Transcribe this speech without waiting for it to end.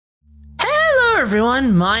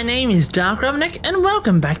everyone, my name is DarkRubberNeck and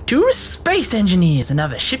welcome back to Space Engineers,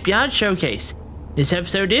 another Shipyard showcase. This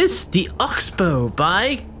episode is the Oxbow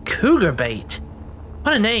by Cougarbait.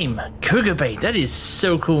 What a name, Cougarbait. That is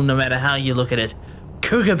so cool no matter how you look at it.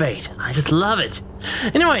 Cougarbait, I just love it.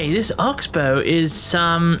 Anyway, this Oxbow is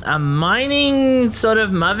a mining sort of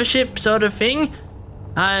mothership sort of thing.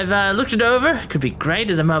 I've looked it over. It could be great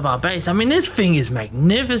as a mobile base. I mean, this thing is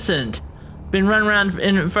magnificent. Been running around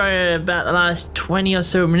for about the last 20 or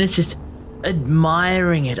so minutes just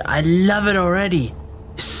admiring it. I love it already.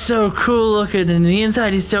 It's so cool looking, and the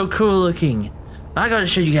inside is so cool looking. I gotta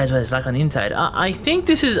show you guys what it's like on the inside. I think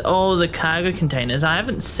this is all the cargo containers. I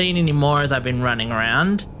haven't seen any more as I've been running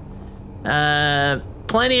around.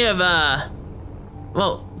 Plenty of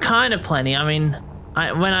well, kind of plenty. I mean,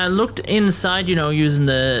 when I looked inside, you know, using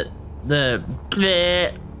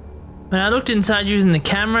when I looked inside using the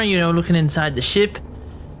camera, you know, looking inside the ship,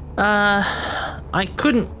 I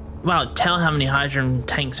couldn't, well, tell how many hydrogen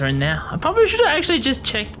tanks are in there. I probably should have actually just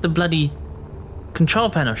checked the bloody control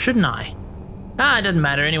panel, shouldn't I? It doesn't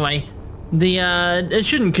matter anyway. It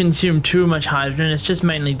shouldn't consume too much hydrogen. It's just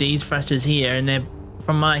mainly these thrusters here, and they're,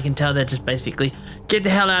 from what I can tell, they're just basically get the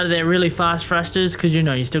hell out of there really fast thrusters, because you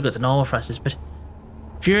know you still got the normal thrusters. But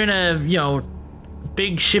if you're in a, you know,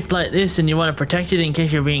 big ship like this and you want to protect it in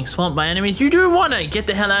case you're being swamped by enemies, you do want to get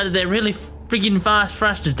the hell out of there really freaking fast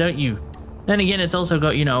thrusters, don't you? Then again, it's also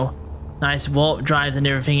got, you know, nice warp drives and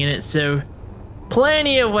everything in it, so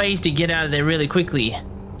plenty of ways to get out of there really quickly.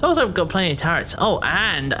 It's also got plenty of turrets. Oh,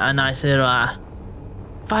 and a nice little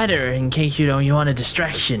fighter in case, you know, you want a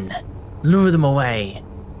distraction. Lure them away.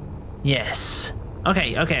 Yes.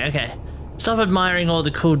 Okay. Stop admiring all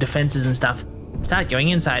the cool defenses and stuff. Start going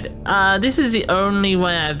inside. This is the only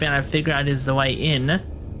way I've been able to figure out is the way in.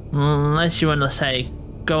 Unless you want to, say,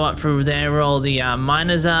 go up through there where all the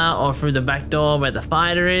miners are, or through the back door where the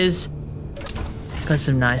fighter is. Got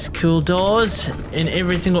some nice cool doors. In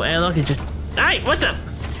every single airlock, it just... Hey, what the...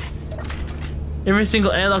 Every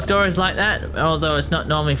single airlock door is like that, although it's not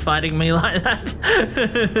normally fighting me like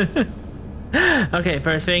that. Okay,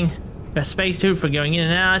 first thing, got a spacesuit for going in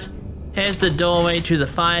and out. Here's the doorway to the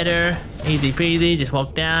fighter. Easy peasy, just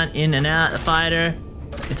walk down, in and out the fighter.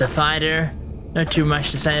 It's a fighter. Not too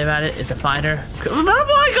much to say about it, it's a fighter. Oh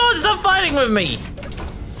my god, stop fighting with me!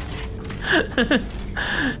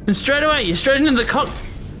 And straight away, you're straight into the cock.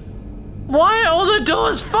 Why are all the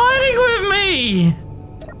doors fighting with me?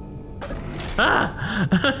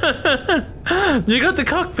 You got the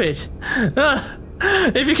cockpit.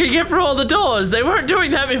 If you could get through all the doors, they weren't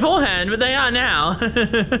doing that beforehand, but they are now.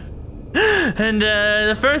 And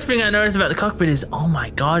the first thing I noticed about the cockpit is, oh my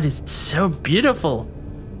god, it's so beautiful.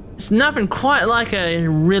 It's nothing quite like a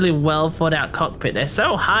really well thought out cockpit. They're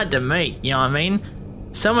so hard to make, you know what I mean?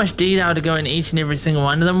 So much detail to go in each and every single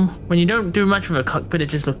one of them. When you don't do much of a cockpit, it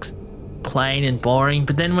just looks plain and boring.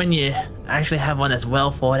 But then when you actually have one that's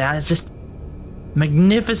well thought out, it's just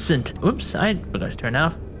magnificent. Oops, I forgot to turn that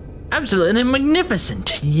off. Absolutely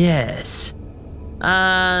magnificent, yes.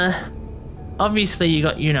 Obviously you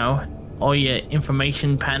got, you know, all your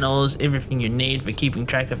information panels, everything you need for keeping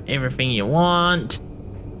track of everything you want.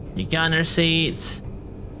 Your gunner seats,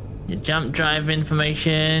 your jump drive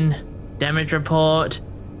information, damage report,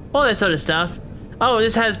 all that sort of stuff. Oh,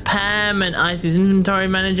 this has PAM and IC's inventory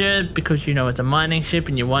manager because, you know, it's a mining ship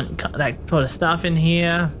and you want that sort of stuff in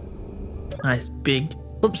here. Nice big,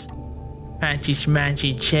 whoops, patchy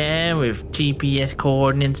smatchy chair with GPS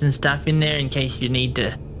coordinates and stuff in there in case you need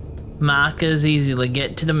to markers, easily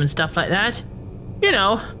get to them and stuff like that. You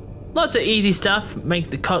know, lots of easy stuff, make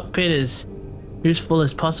the cockpit as useful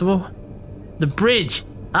as possible. The bridge,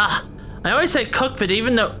 I always say cockpit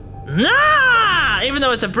even though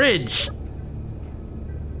it's a bridge.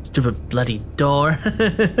 Stupid bloody door.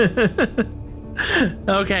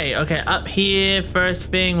 Okay, up here, first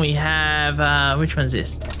thing we have, which one's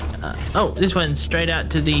this? Oh, this one's straight out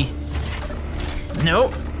to the...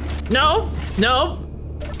 No.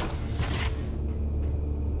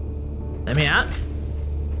 Let me out.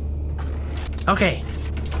 Okay.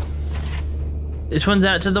 This one's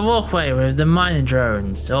out to the walkway with the miner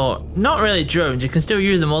drones. Or, not really drones, you can still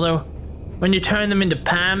use them, although when you turn them into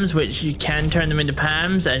PAMs, which you can turn them into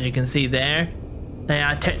PAMs, as you can see there, they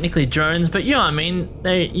are technically drones, but you know what I mean.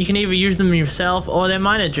 You can either use them yourself or they're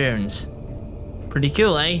miner drones. Pretty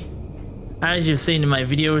cool, eh? As you've seen in my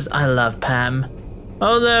videos, I love PAM.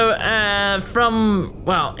 Although, from,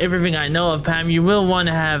 well, everything I know of PAM, you will want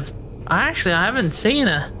to have... I haven't seen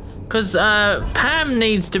her. Because PAM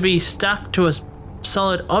needs to be stuck to a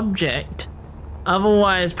solid object.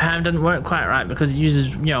 Otherwise, PAM doesn't work quite right because it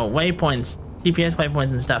uses, you know, waypoints, GPS waypoints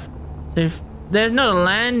and stuff. So if there's no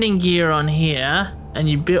landing gear on here, and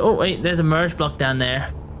you build. Oh wait, there's a merge block down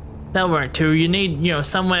there. That'll work too. You need, you know,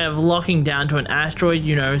 some way of locking down to an asteroid.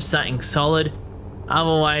 You know, something solid.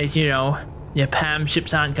 Otherwise, you know, your PAM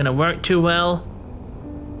ships aren't gonna work too well.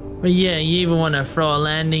 But yeah, you either want to throw a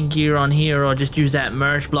landing gear on here or just use that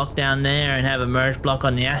merge block down there and have a merge block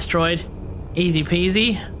on the asteroid. Easy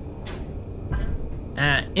peasy.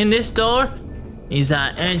 In this door is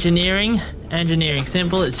engineering. Engineering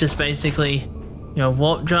simple. It's just basically, you know,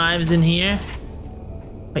 warp drives in here.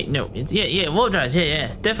 Wait, no. Yeah, warp drives.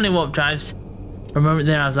 Yeah. Definitely warp drives. For a moment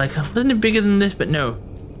there I was like, wasn't it bigger than this? But no.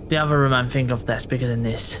 The other room I'm thinking of, that's bigger than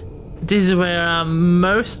this. This is where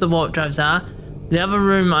most of the warp drives are. The other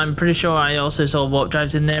room, I'm pretty sure I also saw warp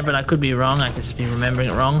drives in there, but I could be wrong. I could just be remembering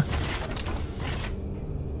it wrong.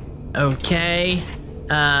 Okay.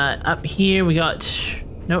 Up here we got...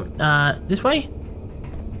 Nope, this way?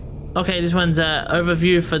 Okay, this one's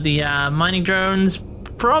overview for the mining drones.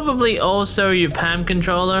 Probably also your PAM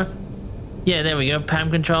controller. Yeah, there we go,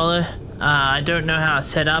 PAM controller. I don't know how it's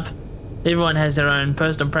set up. Everyone has their own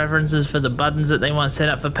personal preferences for the buttons that they want set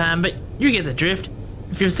up for PAM, but you get the drift.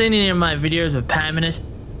 If you've seen any of my videos with PAM in it,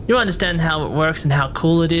 you understand how it works and how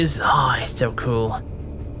cool it is. Oh, it's so cool.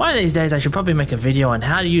 One of these days I should probably make a video on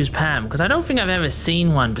how to use PAM, because I don't think I've ever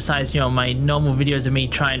seen one besides, you know, my normal videos of me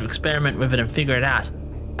trying to experiment with it and figure it out.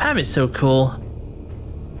 PAM is so cool.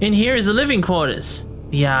 In here is the living quarters.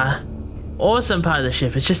 The awesome part of the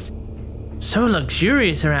ship. It's just so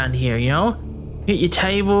luxurious around here, you know? You get your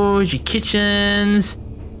tables, your kitchens,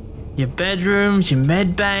 your bedrooms, your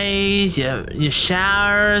med bays, your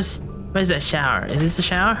showers. Where's that shower? Is this the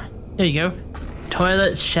shower? There you go.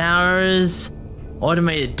 Toilets, showers,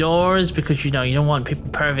 automated doors, because, you know, you don't want people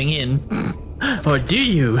perving in. Or do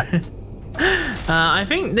you? I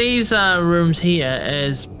think these rooms here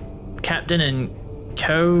is captain and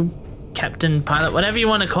co-captain, pilot, whatever you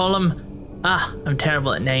want to call them. I'm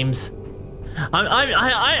terrible at names.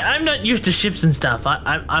 I'm not used to ships and stuff.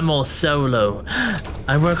 I'm all solo.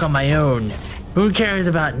 I work on my own. Who cares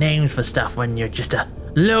about names for stuff when you're just a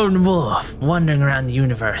lone wolf wandering around the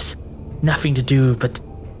universe? Nothing to do but,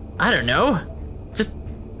 I don't know, just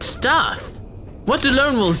stuff. What do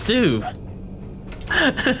lone wolves do?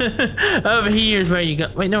 Over here is where you go.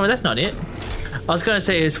 Wait, no, that's not it. I was gonna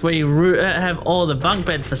say it's where you have all the bunk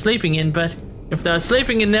beds for sleeping in, but if they were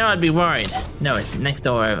sleeping in there, I'd be worried. No, it's next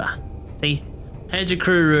door over. See, here's your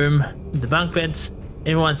crew room, the bunk beds,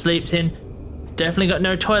 everyone sleeps in. It's definitely got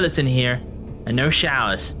no toilets in here, and no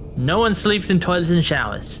showers. No one sleeps in toilets and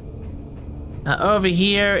showers. Over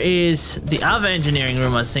here is the other engineering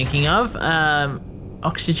room I was thinking of.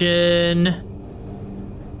 Oxygen.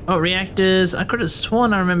 Oh, reactors. I could have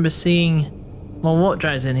sworn I remember seeing more warp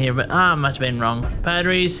drives in here, but I must have been wrong.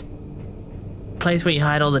 Batteries. Place where you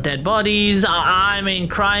hide all the dead bodies. I mean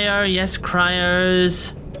cryo. Yes,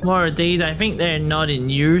 cryos. More of these. I think they're not in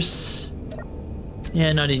use.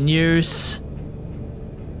 Yeah, not in use.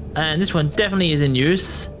 And this one definitely is in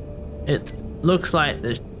use. It looks like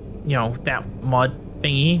the, you know, that mod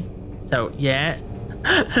thingy. So yeah.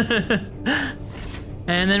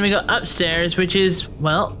 And then we got upstairs, which is,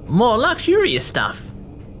 well, more luxurious stuff.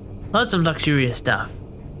 Lots of luxurious stuff.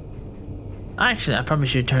 Actually, I probably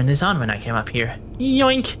should turn this on when I came up here.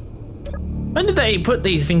 Yoink! When did they put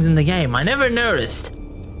these things in the game? I never noticed.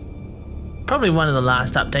 Probably one of the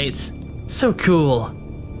last updates. So cool.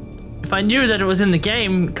 If I knew that it was in the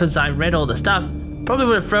game, because I read all the stuff, probably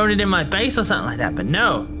would have thrown it in my base or something like that, but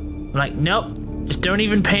no. I'm like, nope. Just don't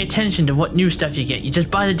even pay attention to what new stuff you get. You just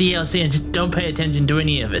buy the DLC and just don't pay attention to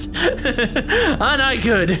any of it. Aren't I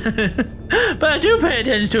good? But I do pay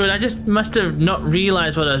attention to it. I just must have not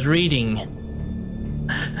realized what I was reading.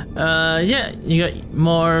 Yeah, you got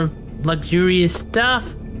more luxurious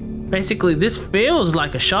stuff. Basically, this feels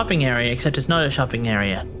like a shopping area, except it's not a shopping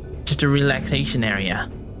area. Just a relaxation area.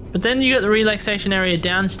 But then you got the relaxation area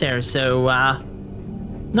downstairs, so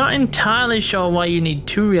not entirely sure why you need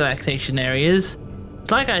two relaxation areas.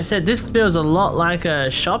 It's like I said, this feels a lot like a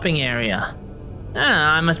shopping area. I don't know,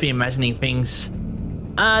 I must be imagining things.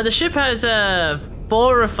 The ship has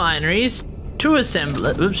 4 refineries, 2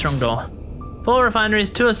 assemblers. Oops, wrong door. 4 refineries,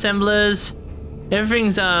 2 assemblers.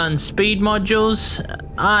 Everything's on speed modules.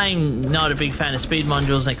 I'm not a big fan of speed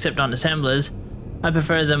modules except on assemblers. I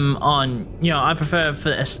prefer them on, you know, I prefer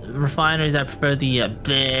for refineries, I prefer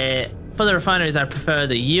the for the refineries, I prefer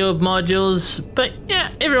the yield modules, but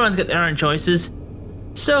yeah, everyone's got their own choices.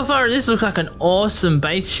 So far, this looks like an awesome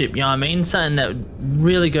base ship, you know what I mean? Something that would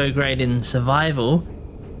really go great in survival.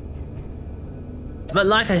 But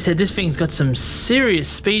like I said, this thing's got some serious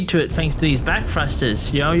speed to it thanks to these back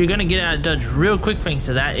thrusters. You know, you're gonna get out of dodge real quick thanks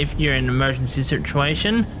to that if you're in an emergency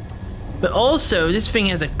situation. But also, this thing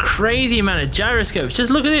has a crazy amount of gyroscopes.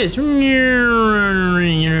 Just look at this.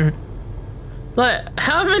 Like,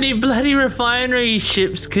 how many bloody refinery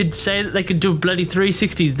ships could say that they could do a bloody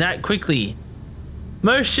 360 that quickly?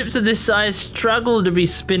 Most ships of this size struggle to be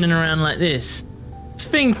spinning around like this. This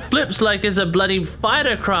thing flips like it's a bloody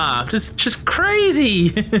fighter craft. It's just crazy.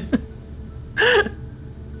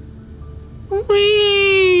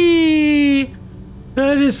 Whee!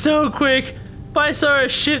 That is so quick. If I saw a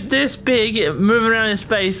ship this big moving around in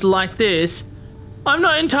space like this, I'm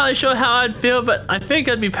not entirely sure how I'd feel, but I think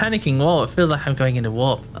I'd be panicking. Whoa, it feels like I'm going into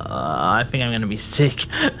warp. I think I'm gonna be sick.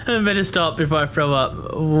 I better stop before I throw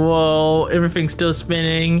up. Whoa, everything's still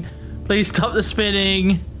spinning. Please stop the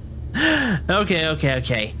spinning.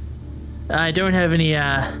 Okay. I don't have any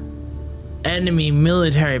enemy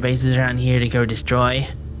military bases around here to go destroy.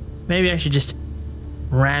 Maybe I should just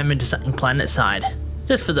ram into something planet side,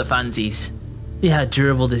 just for the funsies. See how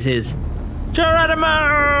durable this is.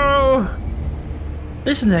 Geronimo!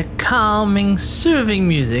 Listen to that calming, soothing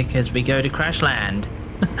music as we go to crash land.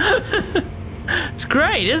 It's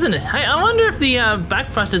great, isn't it? Hey, I wonder if the back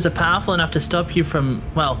thrusters are powerful enough to stop you from,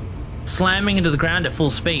 well, slamming into the ground at full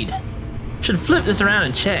speed. Should flip this around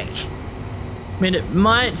and check. I mean, it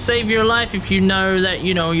might save your life if you know that,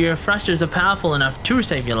 you know, your thrusters are powerful enough to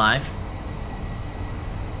save your life.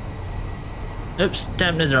 Oops,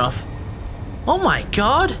 dampeners are off. Oh my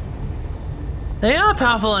god! They are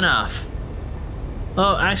powerful enough!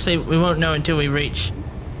 Oh, actually, we won't know until we reach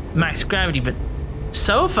max gravity, but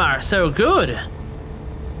so far, so good.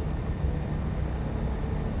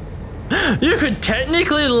 You could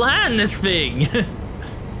technically land this thing!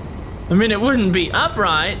 I mean, it wouldn't be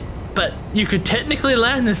upright, but you could technically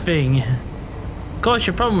land this thing. Of course,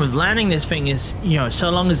 your problem with landing this thing is, you know,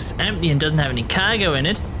 so long as it's empty and doesn't have any cargo in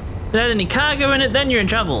it. Without any cargo in it, then you're in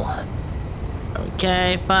trouble.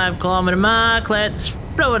 Okay, 5 kilometer mark, let's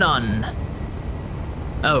throw it on.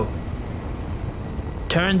 Oh.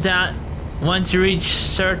 Turns out, once you reach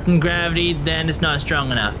certain gravity, then it's not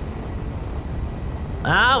strong enough.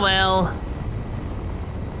 Ah well.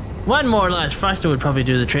 One more large thruster would probably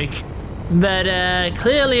do the trick. But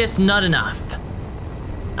clearly it's not enough.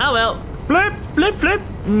 Oh well. Flip, flip, flip.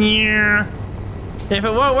 Yeah. If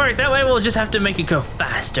it won't work that way, we'll just have to make it go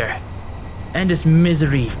faster. And its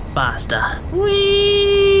misery faster.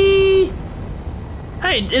 Whee!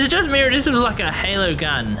 Hey, is it just me or this looks like a Halo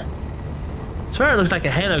gun? I swear it looks like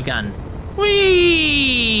a Halo gun.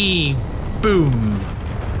 Whee! Boom.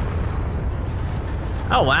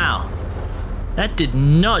 Oh wow. That did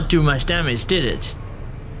not do much damage, did it?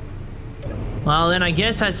 Well then I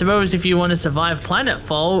suppose if you want to survive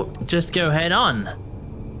planetfall, just go head on.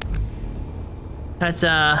 That's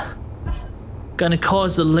gonna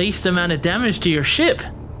cause the least amount of damage to your ship,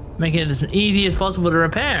 making it as easy as possible to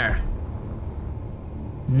repair.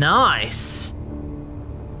 Nice.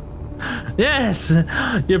 Yes,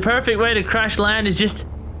 your perfect way to crash land is just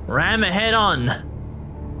ram it head on.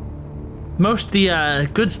 Most of the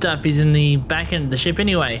good stuff is in the back end of the ship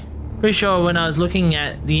anyway. Pretty sure when I was looking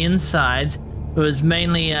at the insides, it was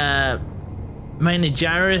mainly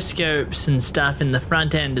gyroscopes and stuff in the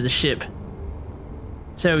front end of the ship.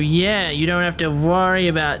 So yeah, you don't have to worry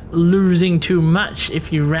about losing too much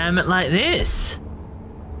if you ram it like this.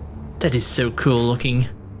 That is so cool looking.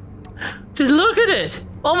 Just look at it!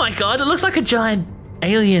 Oh my god, it looks like a giant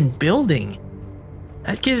alien building.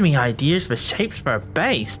 That gives me ideas for shapes for a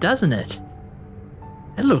base, doesn't it?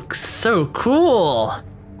 It looks so cool.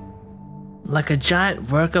 Like a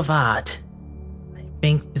giant work of art. I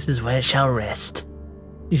think this is where it shall rest.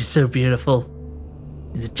 It's so beautiful.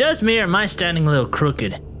 Is it just me or am I standing a little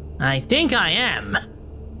crooked? I think I am.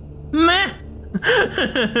 Meh.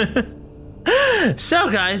 So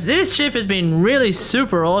guys, this ship has been really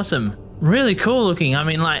super awesome. Really cool looking. I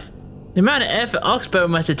mean, like, the amount of effort Oxbow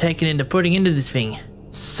must have taken into putting into this thing.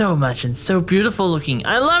 So much and so beautiful looking.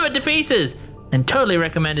 I love it to pieces. And totally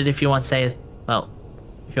recommend it if you want, say, well,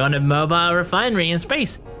 if you want a mobile refinery in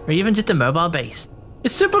space, or even just a mobile base.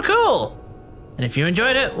 It's super cool! And if you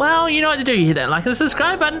enjoyed it, well, you know what to do. You hit that like and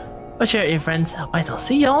subscribe button, or share it with your friends. Otherwise, I'll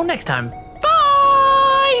see you all next time.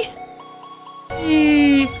 Bye!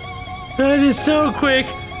 That is so quick.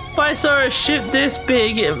 If I saw a ship this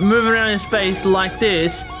big moving around in space like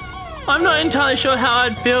this, I'm not entirely sure how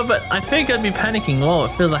I'd feel, but I think I'd be panicking. Whoa,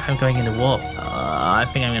 it feels like I'm going into warp. I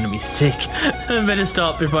think I'm gonna be sick. I better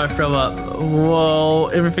stop before I throw up. Whoa,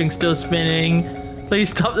 everything's still spinning. Please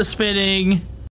stop the spinning.